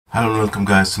Hello and welcome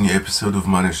guys to a new episode of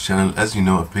Mario's channel. As you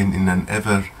know, I've been in an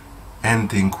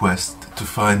ever-ending quest to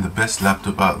find the best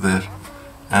laptop out there,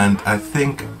 and I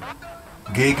think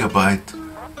Gigabyte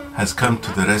has come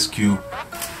to the rescue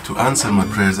to answer my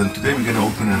prayers, and today we're going to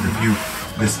open and review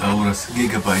this AORUS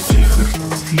Gigabyte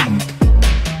G15.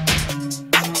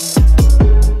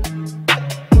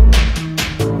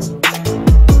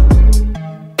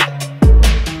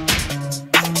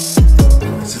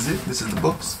 This is the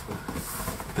box,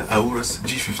 the AORUS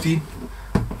G15.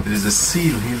 There is a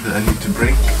seal here that I need to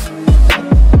break.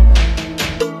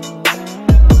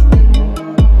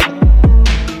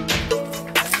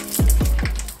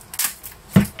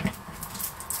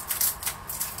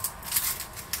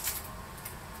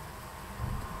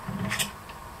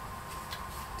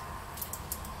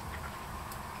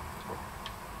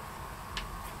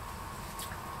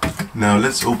 Now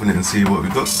let's open it and see what we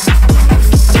got.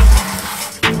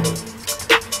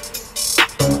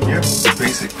 Yep,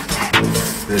 basic.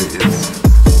 There it is.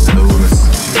 AORUS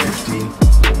G15.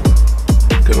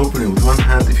 You can open it with one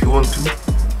hand if you want to.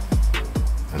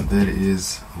 And there it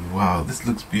is. Wow, this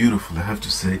looks beautiful, I have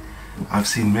to say. I've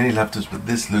seen many laptops, but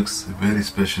this looks very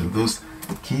special. Those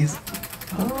keys,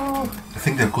 I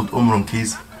think they're called Omron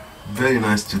keys. Very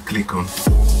nice to click on.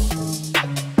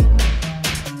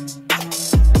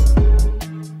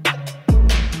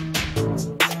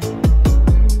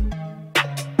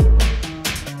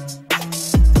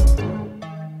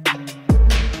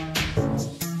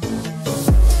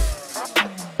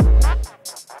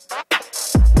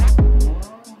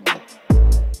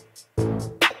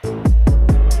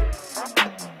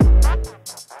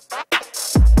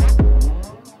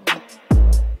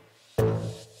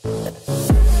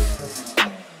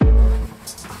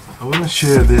 I want to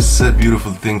share this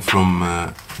beautiful thing from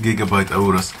Gigabyte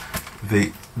AORUS.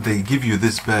 They give you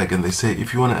this bag and they say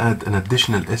if you want to add an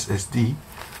additional SSD,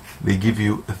 they give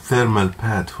you a thermal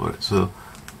pad for it. So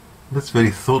that's very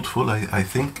thoughtful, I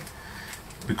think,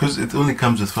 because it only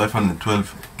comes with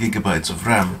 512 gigabytes of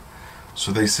RAM.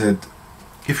 So they said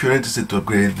if you're interested to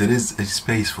upgrade, there is a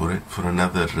space for it, for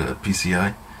another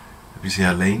PCI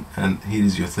lane, and here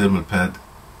is your thermal pad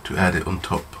to add it on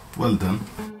top. Well done.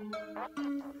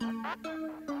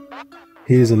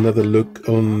 Here's another look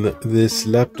on this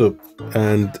laptop,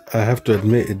 and I have to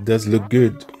admit it does look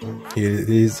good. Here it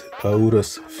is,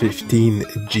 AORUS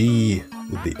 15G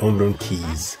with the Omron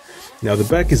keys. Now the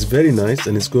back is very nice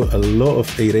and it's got a lot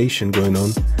of aeration going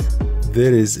on.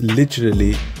 There is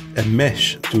literally a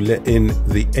mesh to let in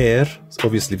the air. It's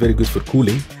obviously very good for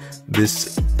cooling.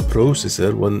 This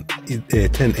processor,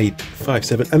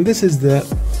 10857, and this is the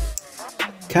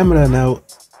camera. Now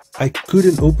I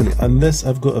couldn't open it unless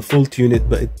I've got a full unit,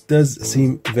 but it does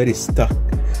seem very stuck,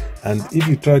 and if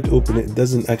you try to open it, it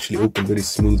doesn't actually open very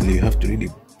smoothly. You have to really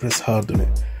press hard on it,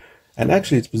 and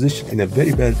actually it's positioned in a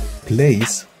very bad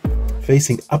place,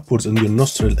 facing upwards on your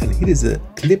nostril, and here is a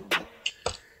clip.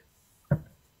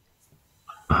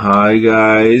 Hi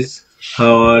guys,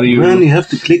 how are you? Man, you have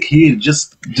to click here,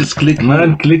 just click,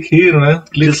 man, click here, man,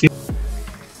 click here.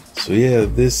 So yeah,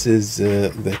 this is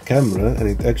the camera, and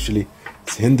it actually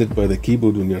is hindered by the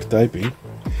keyboard when you're typing.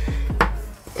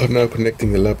 I'm now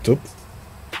connecting the laptop,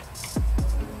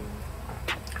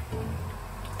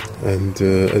 and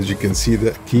as you can see,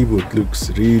 that keyboard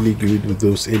looks really good with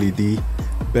those LED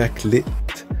backlit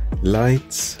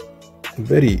lights.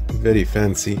 Very, very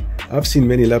fancy. I've seen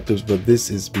many laptops, but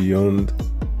this is beyond.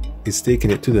 It's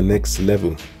taking it to the next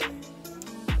level.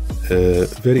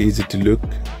 Very easy to look,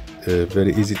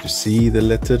 very easy to see the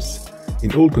letters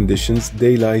in all conditions,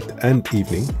 daylight and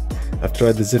evening. I've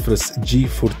tried the Zephyrus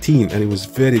G14 and it was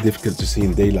very difficult to see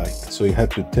in daylight, so you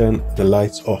had to turn the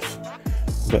lights off.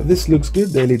 But this looks good.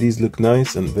 The LEDs look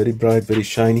nice and very bright, very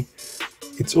shiny.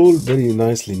 It's all very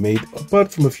nicely made,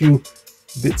 apart from a few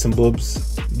bits and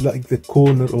bobs, like the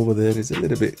corner over there is a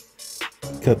little bit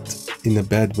cut in a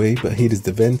bad way, but here is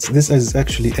the vents. This is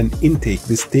actually an intake.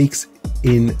 This takes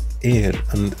in air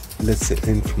and lets it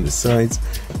in from the sides.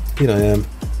 Here I am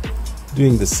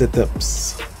doing the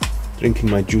setups, drinking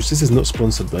my juice. This is not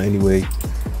sponsored by any way.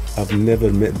 I've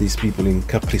never met these people in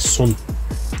Capri Sun.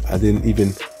 I don't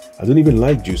even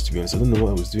like juice, to be honest. I don't know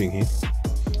what I was doing here.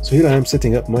 So here I am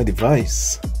setting up my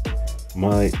device,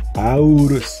 my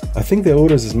AORUS. I think the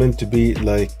AORUS is meant to be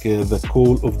like the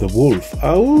call of the wolf.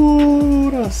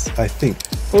 AORUS, I think.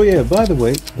 Oh yeah, by the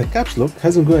way, the caps lock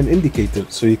hasn't got an indicator,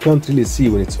 so you can't really see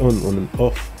when it's on and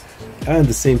off. And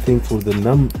the same thing for the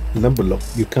number lock.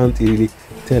 You can't really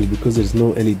tell because there's no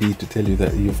LED to tell you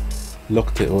that you've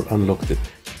locked it or unlocked it.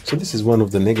 So this is one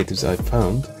of the negatives I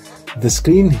found. The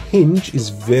screen hinge is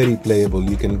very playable.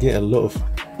 You can get a lot of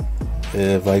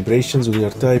vibrations when you're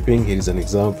typing. Here is an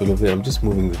example of it. I'm just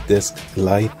moving the desk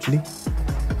lightly.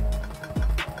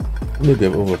 Maybe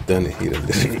I've overdone it here a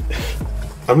little bit.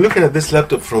 I'm looking at this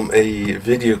laptop from a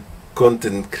video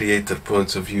content creator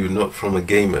point of view, not from a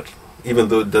gamer. Even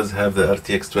though it does have the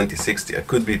RTX2060, I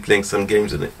could be playing some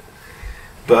games on it.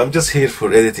 But I'm just here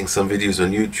for editing some videos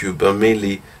on YouTube. I'm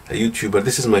mainly a YouTuber.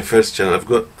 This is my first channel. I've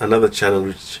got another channel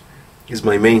which is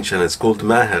my main channel. It's called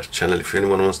Maher channel, if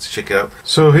anyone wants to check it out.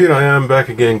 So here I am back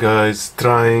again, guys,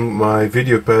 trying my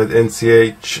VideoPad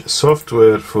NCH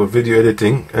software for video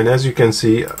editing. And as you can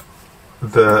see,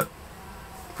 the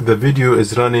video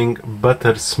is running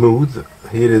butter smooth.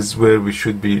 Here is where we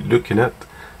should be looking at.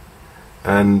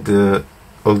 And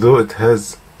although it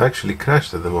has actually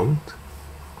crashed at the moment.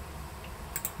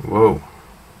 Whoa,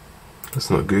 that's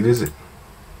not good, is it?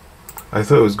 I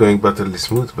thought it was going butterly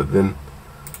smooth, but then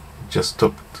it just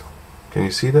stopped. Can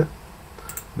you see that?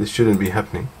 This shouldn't be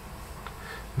happening.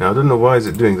 Now I don't know why is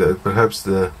it doing that. Perhaps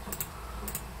the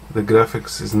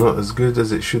graphics is not as good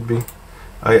as it should be.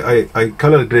 I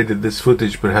color graded this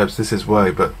footage, perhaps this is why,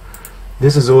 but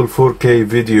this is all 4K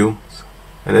video,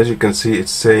 and as you can see it's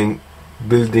saying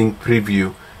building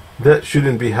preview. That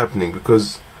shouldn't be happening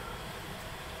because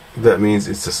that means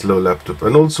it's a slow laptop.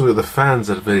 And also the fans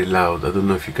are very loud. I don't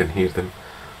know if you can hear them.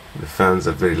 The fans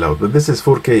are very loud. But this is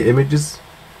 4K images.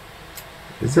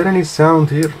 Is there any sound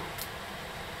here?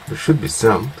 There should be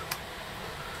sound.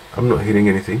 I'm not hearing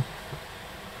anything.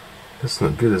 That's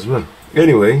not good as well.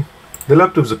 Anyway, the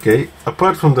laptop's okay.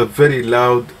 Apart from the very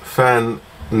loud fan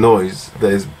noise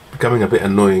that is becoming a bit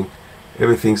annoying,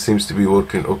 everything seems to be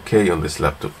working okay on this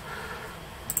laptop.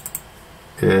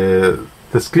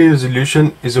 The screen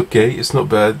resolution is okay, it's not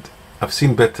bad. I've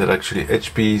seen better actually,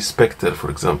 HP Spectre for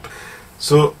example.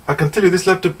 So I can tell you this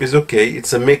laptop is okay.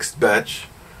 It's a mixed batch.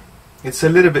 It's a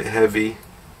little bit heavy.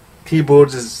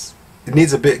 Keyboards it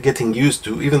needs a bit getting used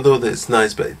to, even though it's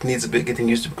nice, but it needs a bit getting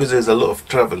used to because there's a lot of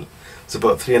travel. It's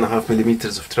about 3.5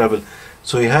 millimeters of travel,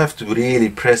 so you have to really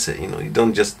press it, you know, you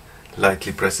don't just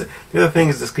lightly press it. The other thing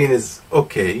is the screen is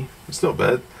okay, it's not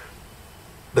bad.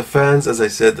 The fans, as I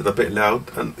said, are a bit loud,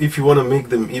 and if you want to make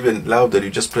them even louder, you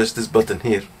just press this button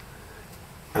here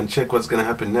and check what's going to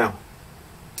happen now.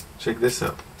 Check this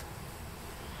out.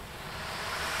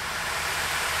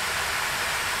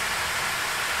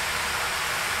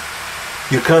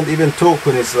 You can't even talk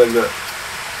when it's like that.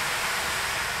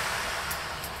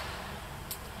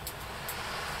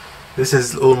 This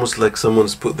is almost like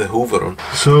someone's put the Hoover on.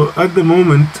 So at the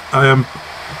moment I am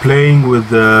playing with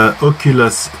the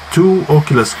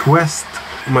Oculus Quest.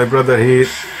 My brother here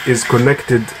is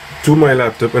connected to my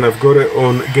laptop and I've got it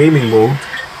on gaming mode,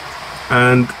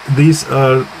 and these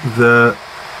are the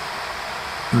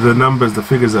numbers, the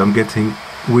figures I'm getting.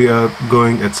 We are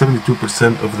going at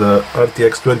 72% of the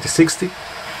RTX2060,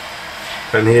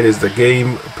 and here is the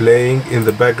game playing in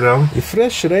the background. The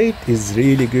refresh rate is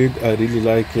really good. I really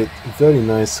like it. Very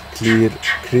nice, clear,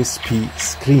 crispy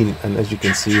screen, and as you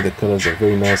can see the colors are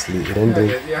very nicely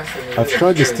rendering. I've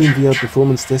tried the SteamVR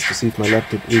performance test to see if my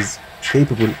laptop is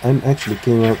capable, and actually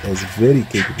came out as very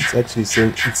capable. It's actually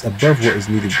saying it's above what is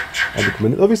needed and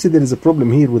recommended. Obviously there is a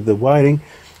problem here with the wiring.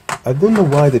 I don't know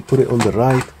why they put it on the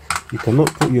right. You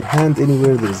cannot put your hand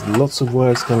anywhere. There's lots of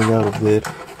wires coming out of there.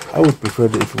 I would prefer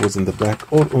that if it was in the back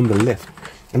or on the left.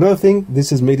 Another thing,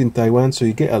 this is made in Taiwan, so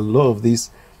you get a lot of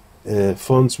these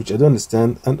fonts which I don't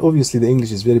understand, and obviously the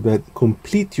English is very bad.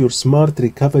 Complete your smart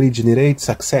recovery, generate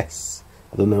success.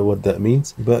 I don't know what that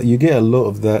means, but you get a lot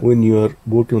of that when you are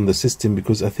working on the system,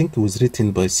 because I think it was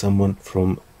written by someone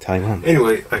from Taiwan.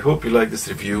 Anyway, I hope you like this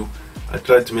review. I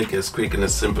tried to make it as quick and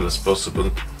as simple as possible.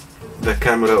 The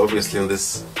camera obviously on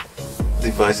this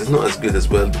device is not as good as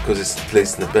well because it's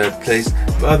placed in a bad place,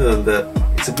 but other than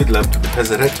that, it's a good laptop. It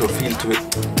has a retro feel to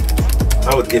it.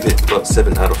 I would give it about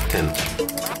 7 out of 10.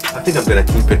 I think I'm gonna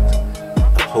keep it.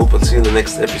 I hope I'll see you in the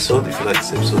next episode. If you like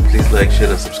this episode, please like, share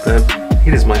and subscribe.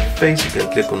 Here is my face. You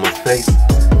can click on my face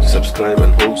to subscribe,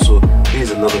 and also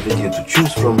here's another video to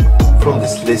choose from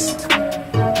this list.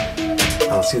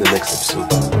 I'll see you in the next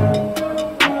episode.